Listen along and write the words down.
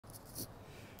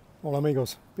Hola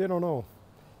amigos, ¿bien o no?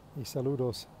 Y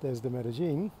saludos desde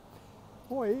Medellín.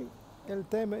 Hoy el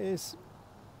tema es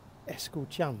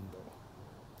escuchando,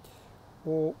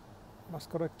 o más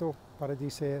correcto para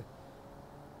decir,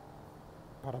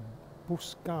 para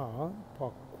buscar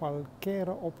por cualquier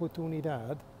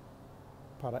oportunidad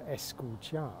para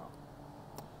escuchar.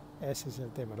 Ese es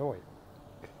el tema de hoy.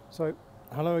 So,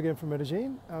 hello again from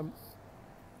Medellín.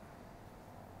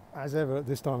 As ever at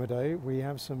this time of day, we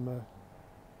have some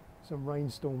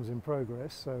rainstorms in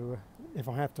progress, so if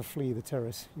I have to flee the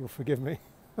terrace, you'll forgive me.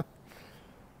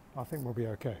 I think we'll be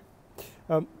okay.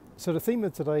 So the theme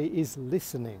of today is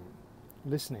listening.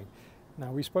 Listening.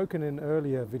 Now, we've spoken in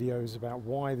earlier videos about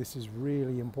why this is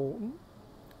really important,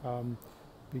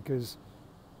 because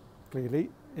clearly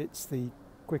it's the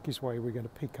quickest way we're going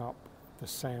to pick up the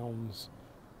sounds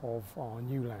of our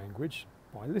new language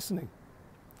by listening,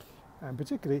 and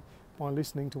particularly by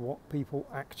listening to what people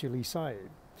actually say,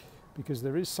 because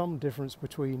there is some difference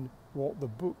between what the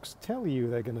books tell you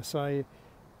they're going to say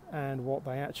and what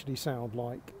they actually sound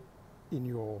like in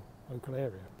your local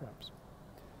area, perhaps.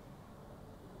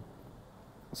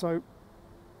 So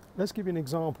let's give you an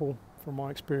example from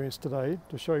my experience today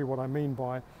to show you what I mean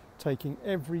by taking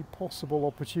every possible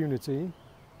opportunity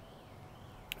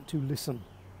to listen.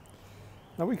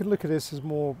 Now, we could look at this as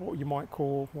more what you might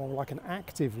call more like an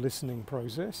active listening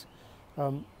process.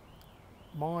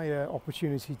 My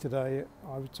opportunity today,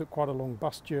 I took quite a long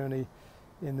bus journey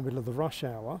in the middle of the rush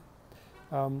hour,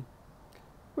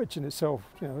 which in itself,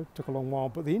 took a long while.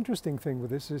 But the interesting thing with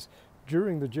this is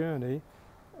during the journey,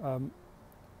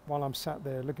 while I'm sat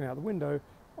there looking out the window,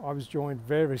 I was joined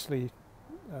variously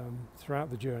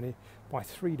throughout the journey by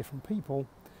 3 different people,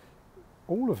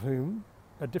 all of whom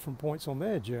at different points on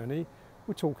their journey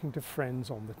were talking to friends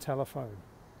on the telephone.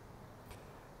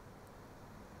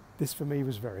 This for me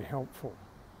was very helpful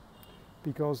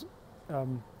because,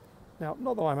 now,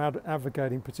 not that I'm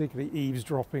advocating particularly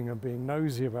eavesdropping and being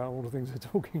nosy about all the things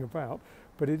they're talking about,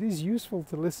 but it is useful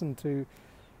to listen to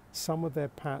some of their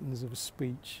patterns of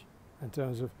speech in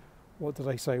terms of what do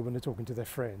they say when they're talking to their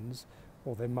friends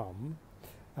or their mum,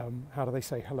 how do they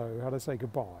say hello, how do they say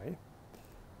goodbye,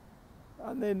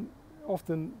 and then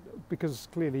often, because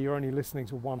clearly you're only listening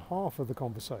to one half of the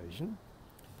conversation,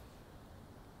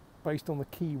 based on the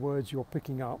key words you're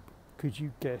picking up, could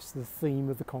you guess the theme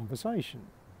of the conversation?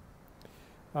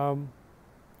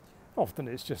 Often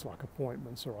it's just like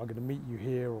appointments, or I'm going to meet you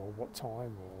here, or what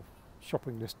time, or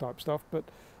shopping list type stuff, but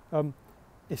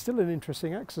it's still an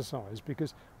interesting exercise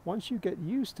because once you get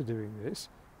used to doing this,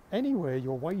 anywhere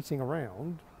you're waiting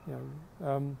around,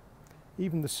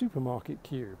 even the supermarket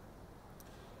queue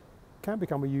can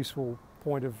become a useful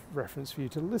point of reference for you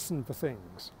to listen for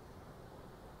things.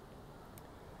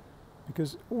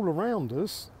 Because all around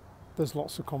us, there's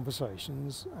lots of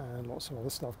conversations and lots of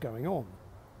other stuff going on.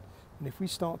 And if we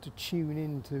start to tune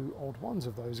into odd ones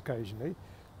of those occasionally,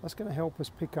 that's going to help us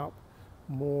pick up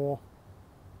more,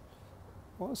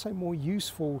 well, let's say more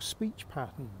useful speech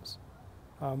patterns.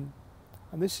 And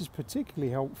this is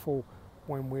particularly helpful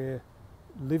when we're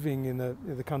living in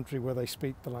the country where they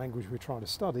speak the language we're trying to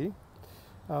study,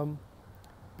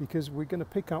 because we're going to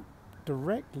pick up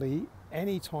directly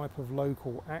any type of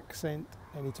local accent,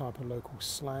 any type of local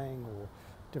slang, or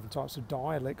different types of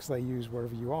dialects they use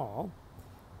wherever you are.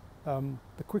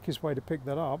 The quickest way to pick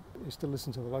that up is to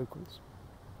listen to the locals.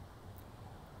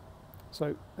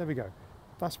 So there we go.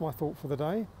 That's my thought for the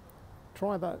day.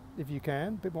 Try that if you can,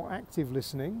 a bit more active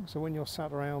listening. So when you're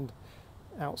sat around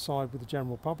outside with the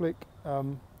general public,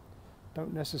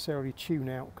 don't necessarily tune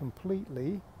out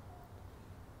completely.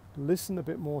 Listen a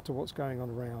bit more to what's going on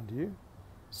around you.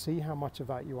 See how much of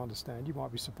that you understand. You might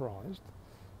be surprised.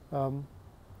 And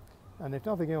if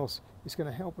nothing else, it's going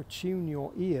to help attune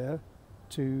your ear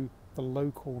to the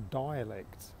local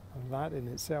dialect. And that in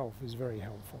itself is very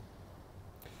helpful.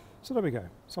 So there we go.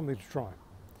 Something to try.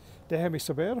 Déjame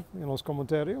saber en los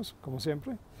comentarios, como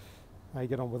siempre, how you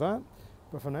get on with that.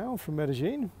 But for now, from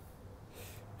Medellín,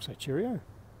 we'll say cheerio.